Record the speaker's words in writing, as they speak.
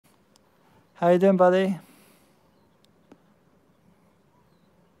How you doing, buddy?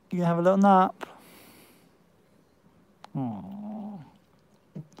 You gonna have a little nap? Aww.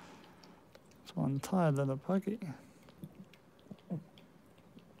 It's one tired little puggy.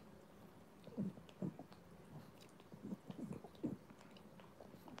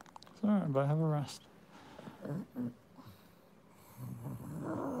 It's alright, but have a rest.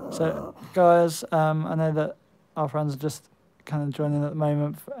 So, guys, I know that our friends are just kind of joining at the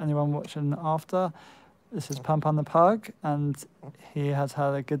moment. For anyone watching after, this is Pangpang the Pug, and he has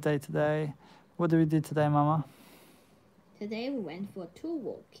had a good day today. What did we do today, Mama? Today we went for 2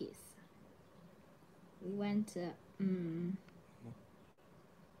 walkies. We went.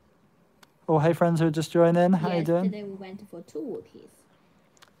 Oh, hey, friends who are just joining. How you doing? Today we went for 2 walkies.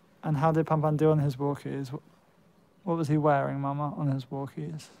 And how did Pangpang do on his walkies? What was he wearing, Mama, on his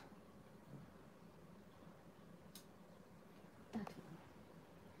walkies? That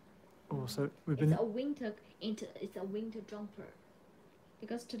one. Oh, so we've been. It's a winter jumper,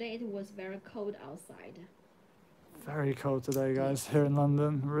 because today it was very cold outside. Very cold today, guys. Here in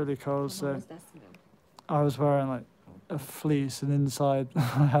London, really cold. So what's that smell? I was wearing like a fleece, and inside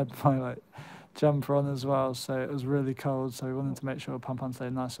I had my like jumper on as well. So it was really cold. So we wanted to make sure Pangpang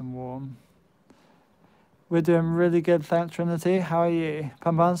stayed nice and warm. We're doing really good, thanks, Trinity. How are you?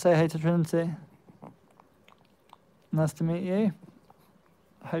 Pangpang, say hey to Trinity. Nice to meet you.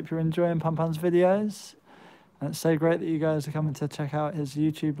 I hope you're enjoying Pangpang's videos. And it's so great that you guys are coming to check out his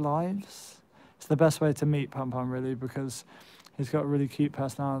YouTube lives. It's the best way to meet Pangpang, really, because he's got a really cute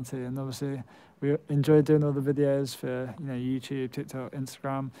personality. And obviously, we enjoy doing all the videos for YouTube, TikTok,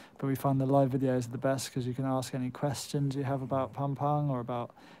 Instagram. But we find the live videos are the best because you can ask any questions you have about Pangpang or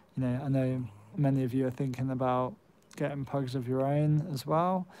about, I know many of you are thinking about getting pugs of your own as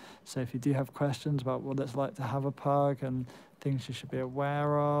well. So if you do have questions about what it's like to have a pug and things you should be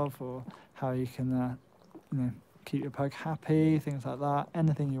aware of, or how you can keep your pug happy, things like that,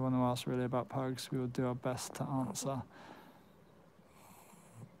 anything you want to ask really about pugs, we will do our best to answer.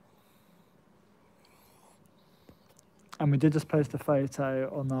 And we did just post a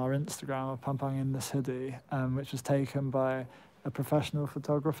photo on our Instagram of Pangpang in this hoodie, which was taken by a professional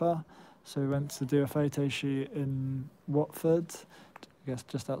photographer. So we went to do a photo shoot in Watford, I guess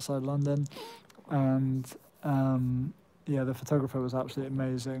just outside London. And the photographer was absolutely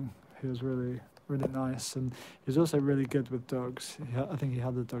amazing. He was really, really nice. And he was also really good with dogs. I think he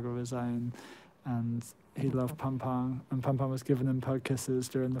had a dog of his own. And he loved Pangpang. And Pangpang was giving him pug kisses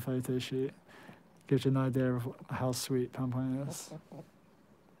during the photo shoot. Gives you an idea of how sweet Pangpang is.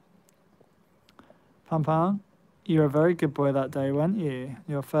 Pangpang, you were a very good boy that day, weren't you?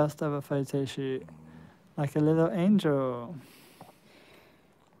 Your first ever photo shoot. Like a little angel.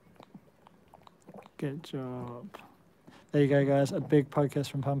 Good job. There you go, guys. A big pug kiss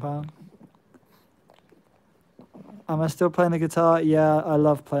from Pangpang. Am I still playing the guitar? Yeah, I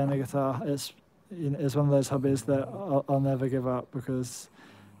love playing the guitar. It's one of those hobbies that I'll never give up because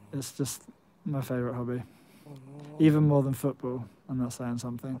it's just my favourite hobby. Even more than football. I'm not saying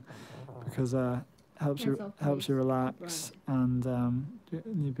something. Because helps you relax and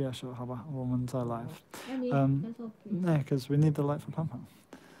you be able have a woman's life. No, because we need the light from Pangpang.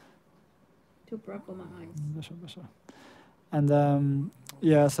 Too bright for my eyes. Sure. And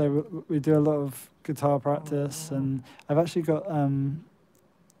so we do a lot of guitar practice, and I've actually got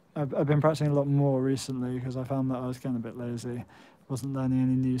I've been practicing a lot more recently because I found that I was getting a bit lazy. Wasn't learning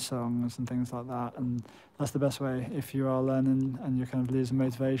any new songs and things like that, and that's the best way if you are learning and you're kind of losing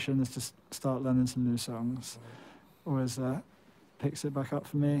motivation, is just start learning some new songs. Always picks it back up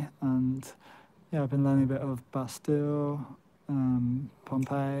for me. And I've been learning a bit of Bastille,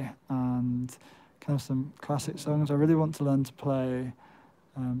 Pompeii, and kind of some classic songs. I really want to learn to play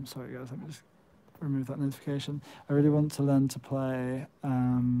sorry guys, let me just remove that notification. I really want to learn to play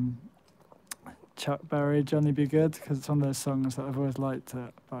Chuck Berry, Johnny Be Good, because it's one of those songs that I've always liked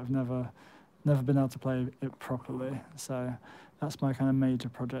it, but I've never been able to play it properly. So that's my kind of major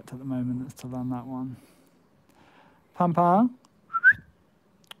project at the moment, is to learn that one. Pangpang.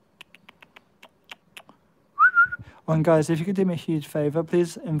 And guys, if you could do me a huge favour,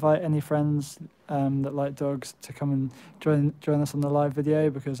 please invite any friends that like dogs to come and join us on the live video,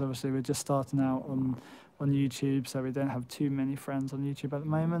 because obviously we're just starting out on YouTube, so we don't have too many friends on YouTube at the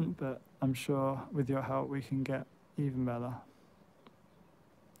moment, but I'm sure with your help we can get even better.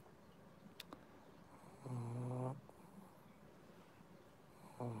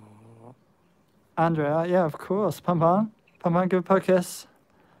 Andrea, yeah, of course. Pangpang, give a pug kiss.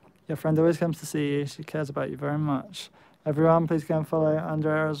 Your friend always comes to see you. She cares about you very much. Everyone, please go and follow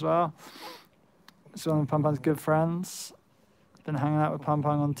Andrea as well. She's one of Pangpang's good friends. been hanging out with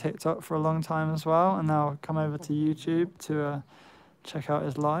Pangpang on TikTok for a long time as well, and now come over to YouTube to check out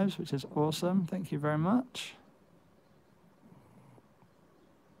his lives, which is awesome. Thank you very much.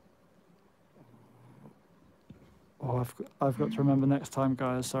 Oh, I've got to remember next time,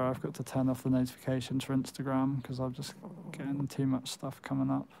 guys. Sorry, I've got to turn off the notifications for Instagram because I'm just getting too much stuff coming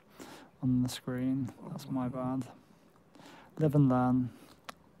up on the screen. That's my bad. Live and learn.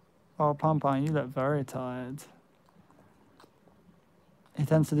 Oh, Pangpang, you look very tired. He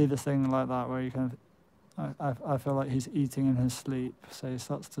tends to do this thing like that where you kind of, I feel like he's eating in his sleep, so he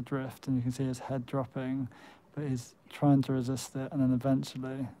starts to drift and you can see his head dropping, but he's trying to resist it, and then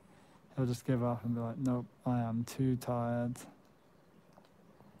eventually he'll just give up and be like, nope, I am too tired.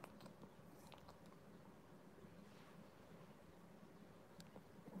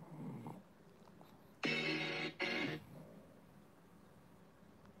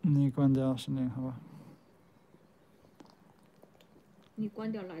你关掉声音好吧？你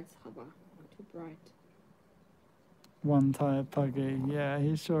关掉 lights 好吧 ？Too bright. One tired puggy. Yeah,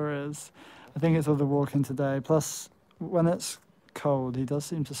 he sure is. I think it's all the walking today. Plus, when it's cold, he does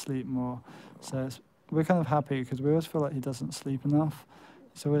seem to sleep more. So we're kind of happy because we always feel like he doesn't sleep enough.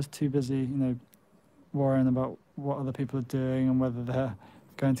 He's always too busy, worrying about what other people are doing and whether they're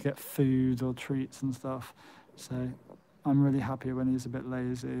going to get food or treats and stuff. So I'm really happy when he's a bit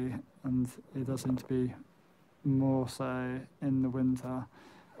lazy, and he does seem to be more so in the winter.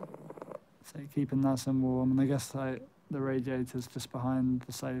 So keeping nice and warm, and I guess the radiator's just behind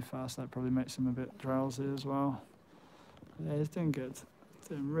the sofa, so that probably makes him a bit drowsy as well. But yeah, he's doing good,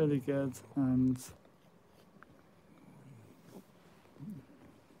 doing really good, and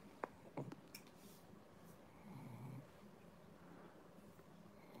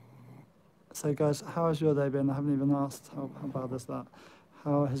so guys, how has your day been? I haven't even asked. How bad is that?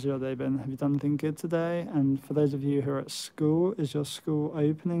 How has your day been? Have you done anything good today? And for those of you who are at school, is your school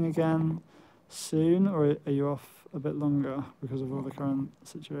opening again soon, or are you off a bit longer because of all the current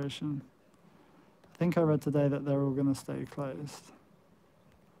situation? I think I read today that they're all going to stay closed.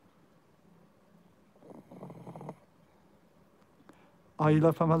 Oh, you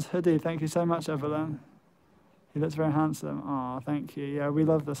love Pangpang's hoodie. Thank you so much, Evelyn. He looks very handsome. Oh, thank you. Yeah, we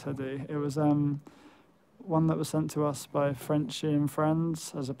love this hoodie. It was one that was sent to us by Frenchie and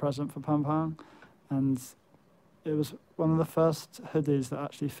Friends as a present for Pangpang, and it was one of the first hoodies that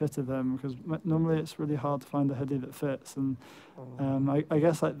actually fitted him, because normally it's really hard to find a hoodie that fits, and I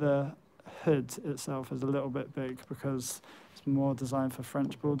guess like the hood itself is a little bit big because it's more designed for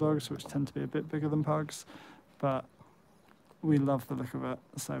French bulldogs, which tend to be a bit bigger than pugs, but we love the look of it,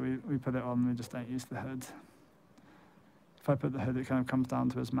 so we put it on. We just don't use the hood. If I put the hood, it kind of comes down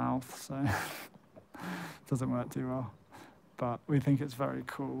to his mouth, so it doesn't work too well. But we think it's very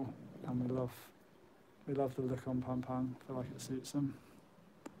cool, and we love the look on Pangpang. I feel like it suits him.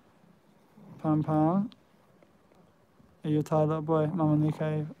 Pangpang, are you a tired little boy? Mama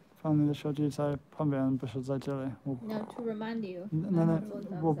Nike finally the show you say Pangpang不是在这里. No, to remind you.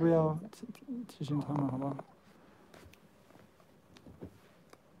 我不要提醒他们，好吧?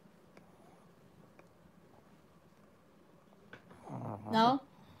 No?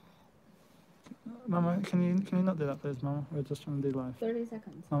 Mama, can you not do that, please, Mama? We're just trying to do live. 30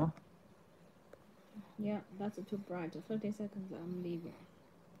 seconds. Mama? Yeah, that's too bright. 30 seconds, I'm leaving.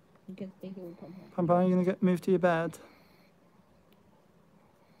 You can think it will come home. Pangpang, are you going to get moved to your bed?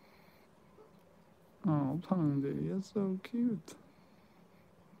 Oh, Pangdy, you're so cute.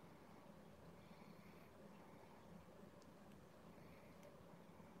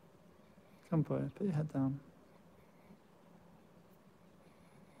 Come, boy, put your head down.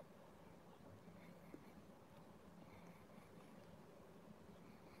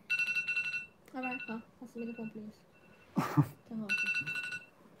 Alright, pass me the phone, please. Turn off.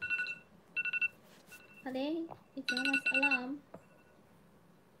 Honey, it's Mama's alarm.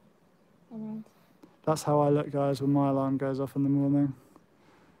 Alright. That's how I look, guys, when my alarm goes off in the morning.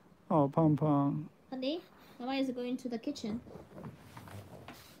 Oh, Pangpang. Honey, Mama is going to the kitchen.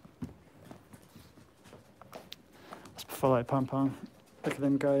 That's before like Pangpang. Look at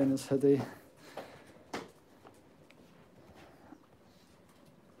him go in his hoodie.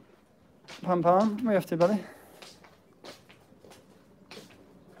 Pangpang, where are you off to, buddy?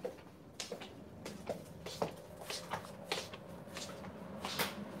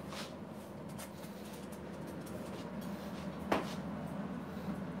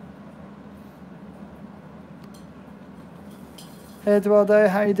 Hey Eduardo,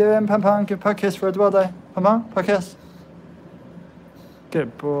 how you doing? Pangpang, give Pug kiss for Eduardo. Pangpang, Pug kiss.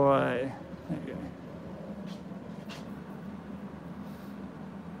 Good boy. There you go.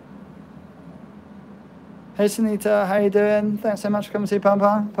 Hey Sunita, how you doing? Thanks so much for coming to see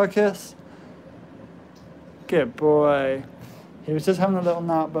Pangpang. Pug kiss. Good boy. He was just having a little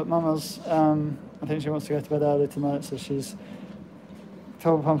nap, but Mama's, I think she wants to go to bed early tonight, so she's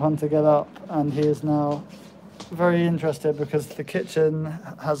told Pangpang to get up, and he is now very interested because the kitchen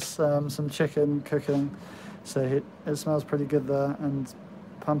has some chicken cooking, so it smells pretty good there, and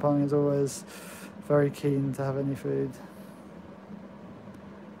Pangpang is always very keen to have any food.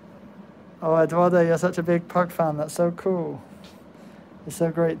 Oh, Eduardo, you're such a big pug fan. That's so cool. It's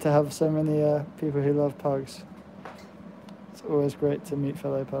so great to have so many people who love pugs. It's always great to meet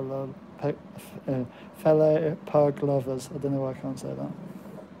fellow pug lovers. I don't know why I can't say that.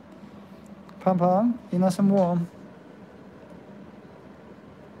 Pangpang, you nice and warm?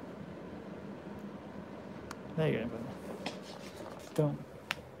 There you go, buddy. Don't.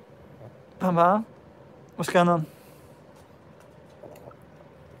 Pangpang, what's going on?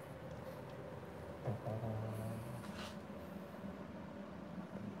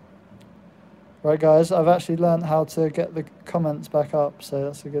 Right guys, I've actually learned how to get the comments back up, so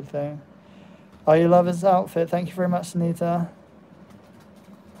that's a good thing. Oh, you love his outfit. Thank you very much, Anita.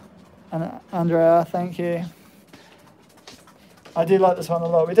 And Andrea, thank you. I do like this one a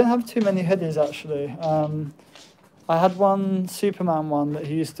lot. We don't have too many hoodies, actually. I had one Superman one that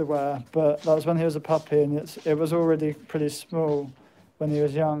he used to wear, but that was when he was a puppy, and it was already pretty small when he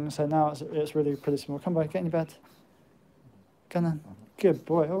was young, so now it's really pretty small. Come by, get in your bed. Come on. Good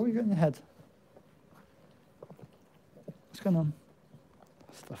boy. Oh, what you got in your head? What's going on?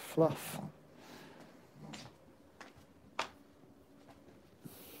 It's the fluff.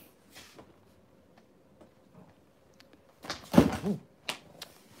 Ooh.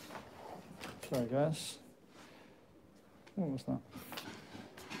 Sorry, guys. What was that?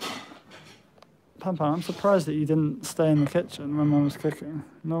 Pangpang, I'm surprised that you didn't stay in the kitchen when Mum was cooking.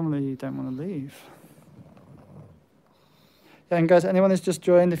 Normally you don't want to leave. Yeah, and guys, anyone who's just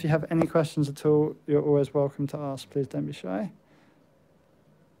joined, if you have any questions at all, you're always welcome to ask. Please don't be shy.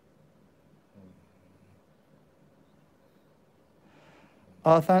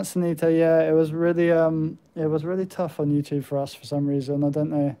 Oh, thanks, Anita. Yeah, it was really tough on YouTube for us for some reason. I don't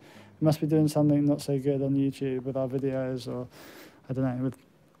know. We must be doing something not so good on YouTube with our videos, or I don't know, with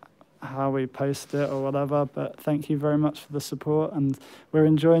how we post it or whatever. But thank you very much for the support, and we're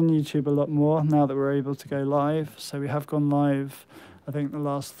enjoying YouTube a lot more now that we're able to go live. So we have gone live, I think the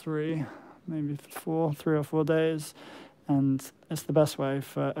last 3 or 4 days, and it's the best way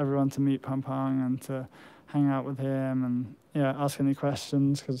for everyone to meet Pangpang and to hang out with him and ask any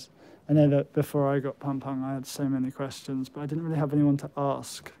questions, because I know that before I got Pangpang I had so many questions, but I didn't really have anyone to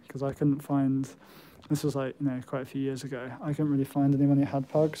ask because I couldn't find. This was quite a few years ago. I couldn't really find anyone who had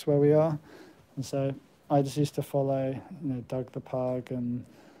pugs where we are. And so I just used to follow, Doug the Pug. And,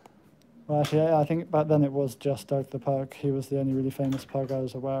 well, actually, I think back then it was just Doug the Pug. He was the only really famous pug I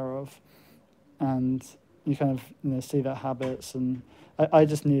was aware of. And you kind of, see their habits. And I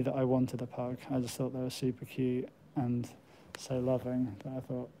just knew that I wanted a pug. I just thought they were super cute and so loving that I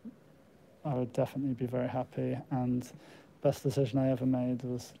thought I would definitely be very happy. And best decision I ever made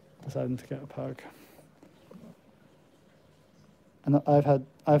was deciding to get a pug. And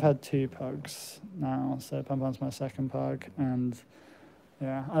I've had 2 pugs now, so Pangpang's my second pug, and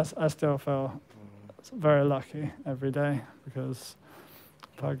I still feel very lucky every day because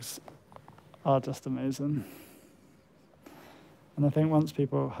pugs are just amazing. And I think once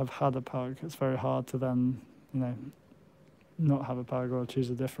people have had a pug, it's very hard to then, not have a pug or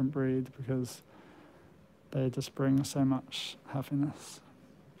choose a different breed because they just bring so much happiness.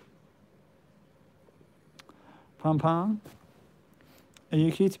 Pangpang? Are you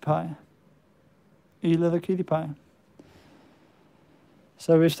a cutie pie? Are you a little cutie pie?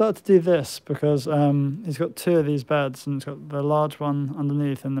 So we've started to do this because he's got 2 of these beds, and he's got the large one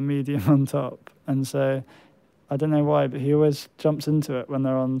underneath and the medium on top. And so I don't know why, but he always jumps into it when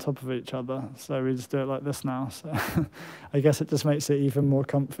they're on top of each other. So we just do it like this now. So I guess it just makes it even more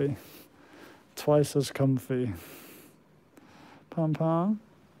comfy. Twice as comfy. Pangpang.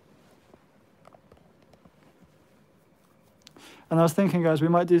 And I was thinking, guys, we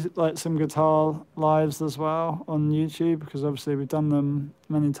might do some guitar lives as well on YouTube, because obviously we've done them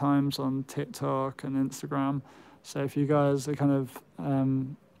many times on TikTok and Instagram. So if you guys are kind of,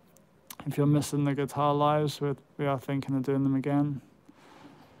 if you're missing the guitar lives, we are thinking of doing them again.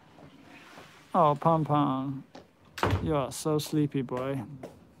 Oh, Pangpang, you are so sleepy, boy.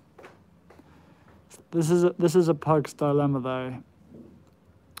 This is a pug's dilemma, though.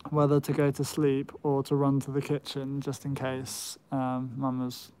 Whether to go to sleep or to run to the kitchen just in case Mum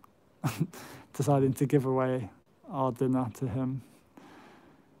was deciding to give away our dinner to him.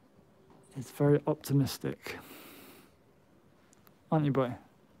 He's very optimistic. Aren't you, boy?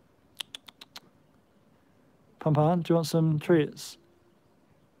 Pangpang, do you want some treats?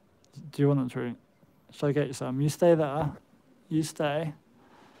 Do you want a treat? Shall I get you some? You stay there. You stay.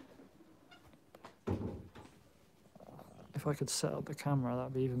 If I could set up the camera,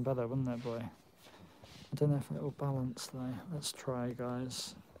 that'd be even better, wouldn't it, boy? I don't know if it will balance, though. Let's try,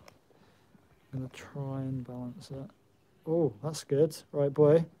 guys. I'm going to try and balance it. Oh, that's good. Right,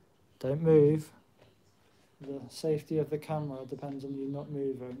 boy. Don't move. The safety of the camera depends on you not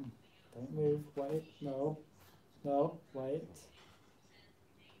moving. Don't move. Wait. No. No. Wait.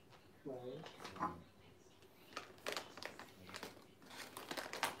 Wait.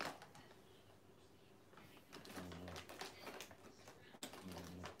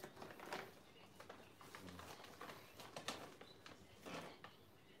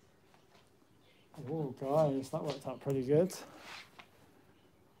 Oh, guys, that worked out pretty good.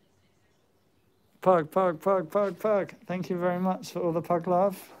 Pug, pug, pug, pug, pug. Thank you very much for all the pug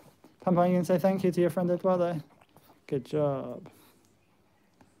love. Pangpang, you can say thank you to your friend Eduardo. Good job.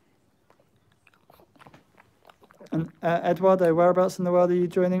 And Eduardo, whereabouts in the world are you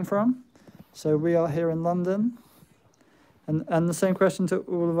joining from? So we are here in London. And the same question to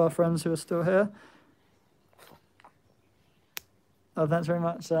all of our friends who are still here. Oh, thanks very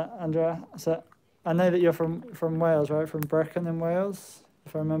much, Andrea. So I know that you're from Wales, right? From Brecon in Wales,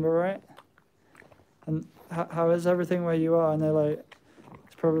 if I remember right. And how is everything where you are? I know, like,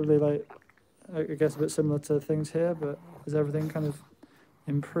 it's probably, like, I guess a bit similar to things here, but is everything kind of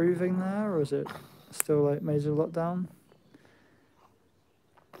improving there, or is it still, like, major lockdown?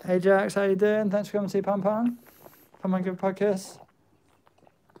 Hey, Jax, how you doing? Thanks for coming to see Pangpang. Pangpang, give a pug kiss.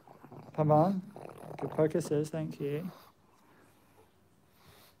 Pangpang, good pug kisses, thank you.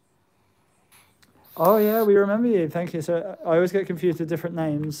 Oh yeah, we remember you. Thank you. So I always get confused with different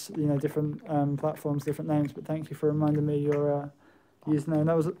names, you know, different platforms, different names. But thank you for reminding me your username.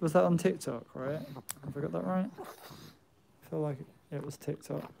 That was that on TikTok, right? Have I got that right? I feel like it was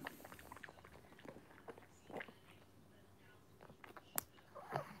TikTok.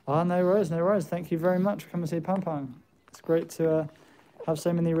 Oh, no worries, no worries. Thank you very much for coming to see Pangpang. It's great to have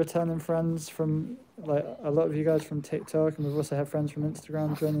so many returning friends from, like, a lot of you guys from TikTok, and we've also had friends from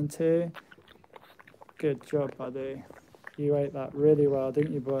Instagram joining too. Good job, buddy. You ate that really well,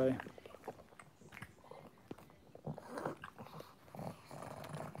 didn't you, boy?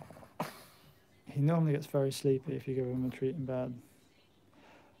 He normally gets very sleepy if you give him a treat in bed.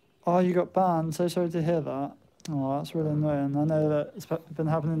 Oh, you got banned. So sorry to hear that. Oh, that's really annoying. I know that it's been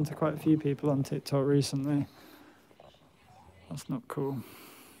happening to quite a few people on TikTok recently. That's not cool.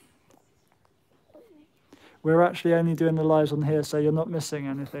 We're actually only doing the lives on here, so you're not missing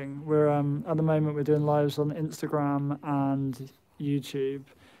anything. We're at the moment we're doing lives on Instagram and YouTube,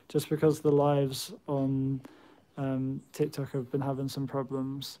 just because the lives on TikTok have been having some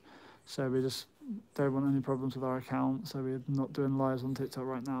problems. So we just don't want any problems with our account, so we're not doing lives on TikTok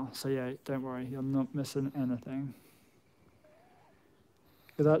right now. So yeah, don't worry, you're not missing anything.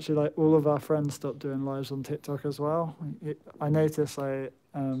 Because actually, like, all of our friends stopped doing lives on TikTok as well. I noticed, like,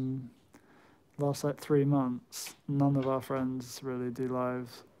 last, like, 3 months, none of our friends really do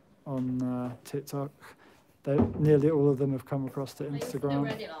lives on TikTok. Nearly all of them have come across to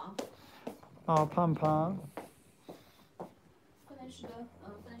Instagram. Oh, Pangpang.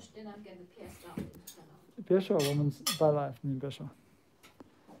 Bisho, 我们再来，你别说。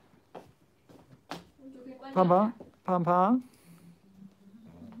Pangpang, Pangpang.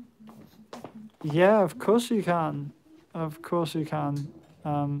 Yeah, of course you can. Of course you can.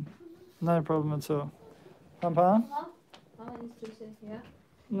 No problem at all. Pangpang? Mama needs to sit here.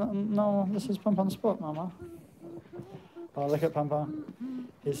 No, this is Pangpang's spot, Mama. Oh, look at Pangpang.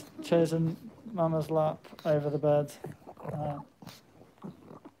 He's chosen Mama's lap over the bed.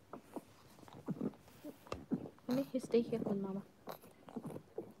 You stay here with Mama.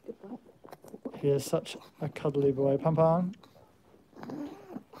 Good boy. He is such a cuddly boy. Pangpang.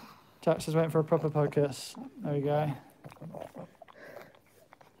 Jax is waiting for a proper pug kiss. There we go.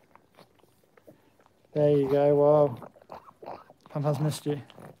 There you go. Wow. Pangpang's missed you.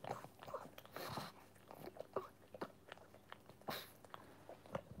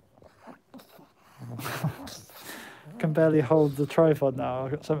 I can barely hold the tripod now.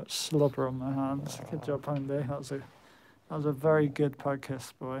 I've got so much slobber on my hands. Good job, Pandy. That was a very good pug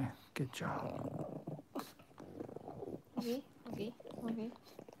kiss, boy. Good job. Okay.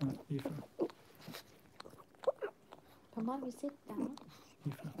 Pangpang, you sit down.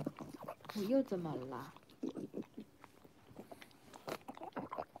 我又怎么了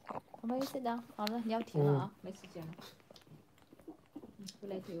？Pangpang, you sit down. 好了，你要停了啊，没时间了。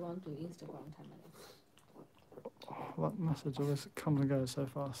Later you want to Instagram 10 minutes. What message always comes and goes so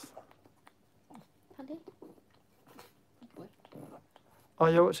fast? Honey? Oh,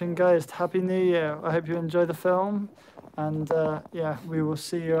 you're watching Ghost. Happy New Year. I hope you enjoy the film. And yeah, we will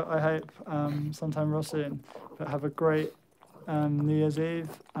see you, I hope, sometime real soon. But have a great New Year's Eve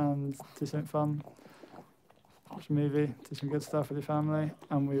and do something fun. Watch a movie, do some good stuff with your family,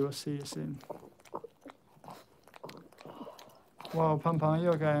 and we will see you soon. Wow, Pangpang,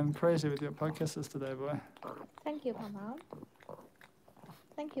 you're going crazy with your pug kisses today, boy. Thank you, Pangpang.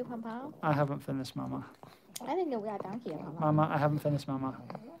 Thank you, Pangpang. I haven't finished, Mama. I think we are done here, Pangpang. Mama, I haven't finished, Mama.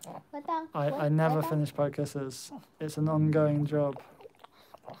 We're done. I never finish pug kisses. It's an ongoing job.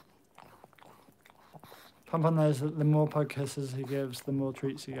 Pangpang knows that the more pug kisses he gives, the more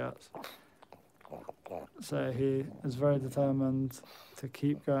treats he gets. So he is very determined to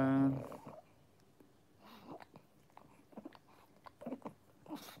keep going.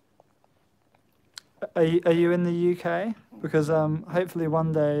 Are you in the UK? Because hopefully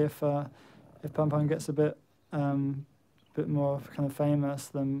one day, if Pangpang gets a bit more kind of famous,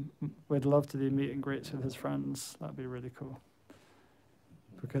 then we'd love to do meet and greets with his friends. That'd be really cool.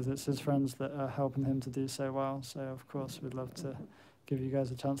 Because it's his friends that are helping him to do so well. So of course we'd love to give you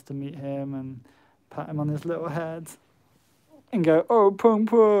guys a chance to meet him and pat him on his little head and go, "Oh,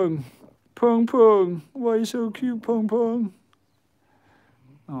 Pangpang, Pangpang, why are you so cute, Pangpang?"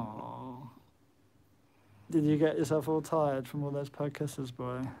 Aww. Did you get yourself all tired from all those pug kisses,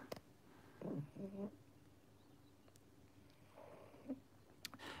 boy?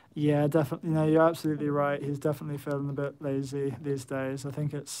 Yeah, definitely. No, you're absolutely right. He's definitely feeling a bit lazy these days. I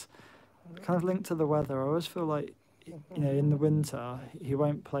think it's kind of linked to the weather. I always feel like, in the winter, he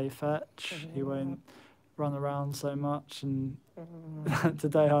won't play fetch. He won't run around so much. And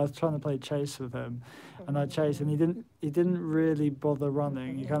today I was trying to play chase with him, and I chased, and he didn't really bother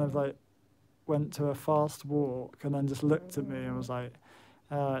running. He kind of like went to a fast walk and then just looked at me and was like,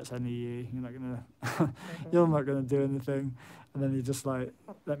 "Oh, it's only you. You're not gonna do anything." And then he just like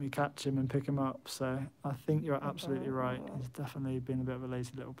let me catch him and pick him up. So I think you're absolutely right. He's definitely been a bit of a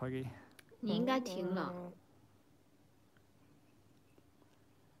lazy little puggy. 你应该停了，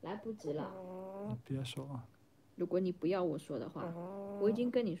来不及了。别说了。如果你不要我说的话，我已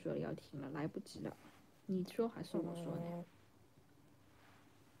经跟你说了要停了，来不及了。你说还是我说呢？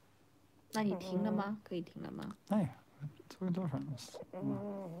那你停了吗？可以停了吗？ Hey, talking to our friends.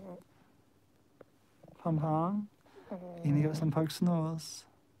 Pangpang, you gonna give us some pug snores?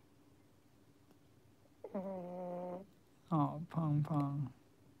 Oh, Pangpang.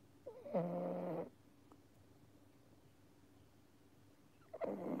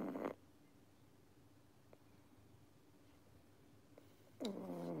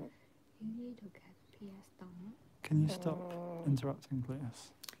 You need to get PS down. Can you stop interrupting,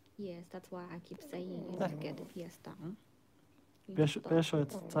 please? Yes, that's why I keep saying you need to get the PS down. 别说，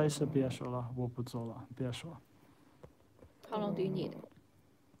再一次别说了，我不做了，别说。How long do you need?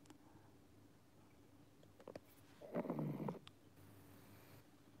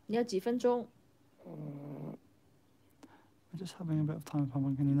 你要几分钟？ We're just having a bit of time,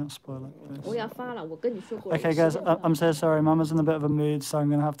 Pangpang. Can you not spoil it, please? 我要发了，我跟你说过了。 Okay, guys, I'm so sorry. Mama's in a bit of a mood, so I'm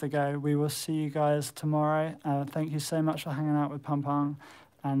going to have to go. We will see you guys tomorrow. Thank you so much for hanging out with Pangpang,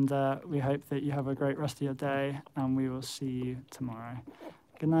 and we hope that you have a great rest of your day, and we will see you tomorrow.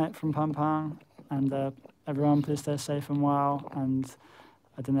 Good night from Pangpang, and everyone, please stay safe and well, and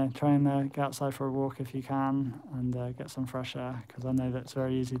I don't know, try and get outside for a walk if you can, and get some fresh air, because I know that it's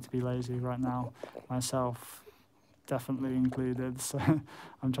very easy to be lazy right now, myself definitely included, so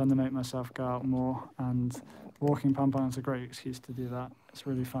I'm trying to make myself go out more, and walking Pangpang is a great excuse to do that. It's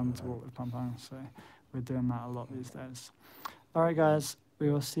really fun to walk with Pangpang, so we're doing that a lot these days. All right, guys, we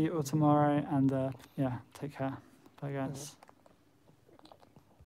will see you all tomorrow, and yeah, take care. Bye, guys.